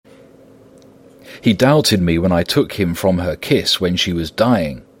He doubted me when I took him from her kiss when she was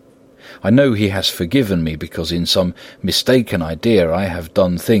dying. I know he has forgiven me because in some mistaken idea I have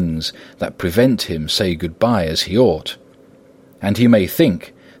done things that prevent him say goodbye as he ought. And he may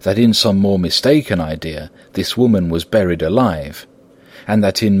think that in some more mistaken idea this woman was buried alive, and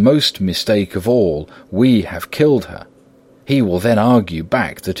that in most mistake of all we have killed her. He will then argue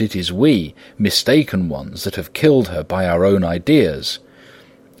back that it is we, mistaken ones, that have killed her by our own ideas,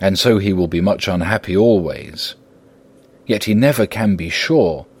 and so he will be much unhappy always. Yet he never can be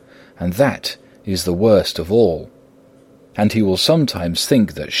sure, and that is the worst of all. And he will sometimes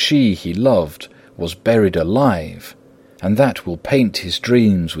think that she he loved was buried alive, and that will paint his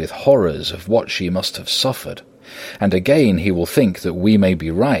dreams with horrors of what she must have suffered. And again he will think that we may be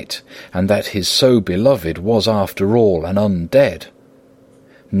right, and that his so beloved was after all an undead.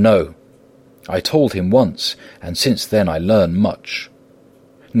 No, I told him once, and since then I learn much.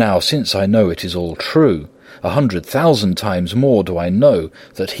 Now, since I know it is all true, 100,000 times more do I know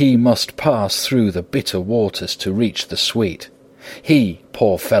that he must pass through the bitter waters to reach the sweet. He,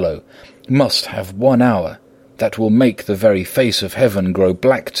 poor fellow, must have 1 hour that will make the very face of heaven grow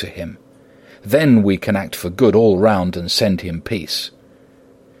black to him. Then we can act for good all round and send him peace.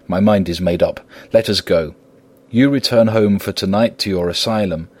 My mind is made up. Let us go. You return home for tonight to your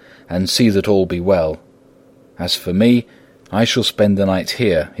asylum, and see that all be well. As for me, I shall spend the night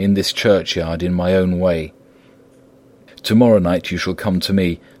here, in this churchyard, in my own way. Tomorrow night you shall come to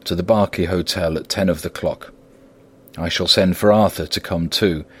me to the Berkeley Hotel at 10 of the clock. I shall send for Arthur to come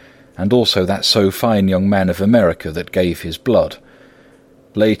too, and also that so fine young man of America that gave his blood.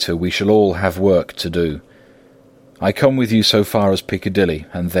 Later we shall all have work to do. I come with you so far as Piccadilly,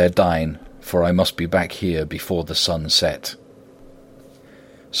 and there dine, for I must be back here before the sun set.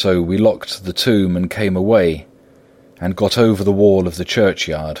 So we locked the tomb and came away, and got over the wall of the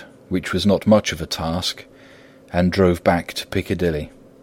churchyard, which was not much of a task, and drove back to Piccadilly.